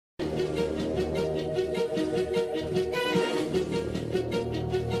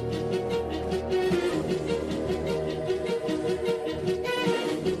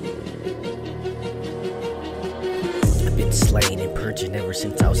virgin ever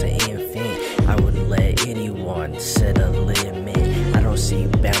since I was an infant. I wouldn't let anyone set a limit. I don't see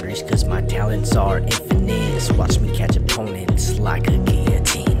boundaries cause my talents are infinite. So watch me catch opponents like a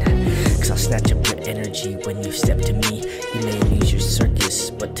guillotine, cause I'll snatch up your energy when you step to me. You may amuse your circus,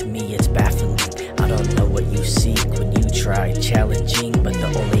 but to me it's baffling. I don't know what you seek when you try challenging, but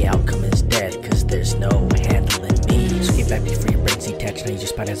the only outcome is death, cause there's no handling me. So get back before your brain's detached. Now you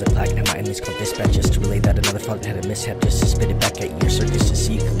just spine as a plaque. Now my enemies called dispatch just to relay that another father had a mishap, just to spit it back at your circus to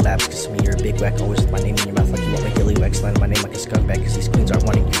see you collapse. Cause to me you're a big whack, always with my name in your mouth like you want my gilly wax. Line my name like a scumbag, cause these queens aren't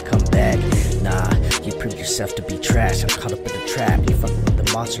wanting you to come back. Nah, you prove yourself to be trash. I'm caught up in a trap. You fucking with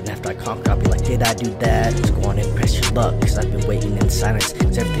the monster, and after I conquer I'll be like, did I do that? Let's go on and press your luck, cause I've been waiting in silence.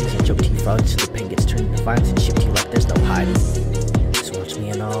 Cause everything's a joke to you frogs, till the pain gets turned into violence and shipped to you like there's no hiding. So watch me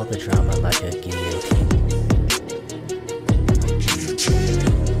in all the drama like a guillotine.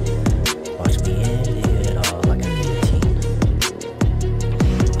 Watch me end it all like a guillotine.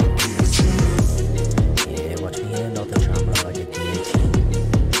 Yeah, watch me end all the drama like a guillotine.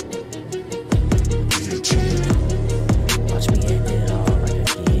 Watch me end it all like a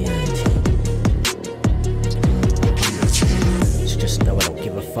guillotine. So just know I don't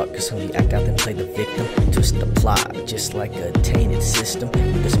give a fuck, cause when we act out then play the victim. Twist the plot just like a tainted system.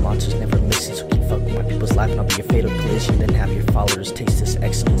 This monster's never missing, so keep fucking my people's life and I'll be your fatal collision. Then have your followers taste this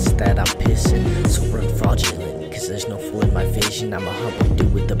excellence that I'm pissing. So run fraudulent, cause there's no fool in my vision. I'm a humble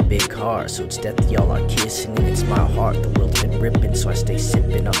dude with a big heart, so it's death y'all are kissing. And it's my heart, the world's been ripping, so I stay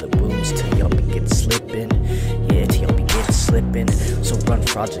sipping on the wounds till y'all begin slipping. Yeah, till y'all begin slipping. So run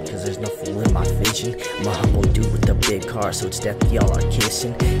fraudulent, cause there's no fool in my vision. I'm a humble dude with a big heart, so it's death y'all are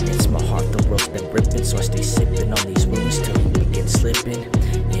kissing. And it's my heart, the world's been ripping, so I stay sipping on these wounds till you begin slipping.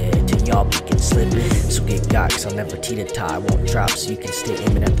 Yeah, till y'all begin slipping. So get got, cause I'll never teeter-tie, I won't drop, so you can stay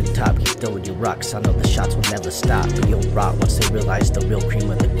aiming at the top. Keep throwing your rocks, I know the shots will never stop, but you'll rot once they realize the real cream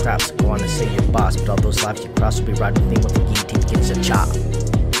of the crop. So go on and say your boss, but all those lives you cross will be riding with me once the guillotine begins to chop.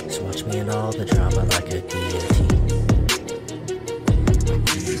 So watch me in all the drama like a guillotine.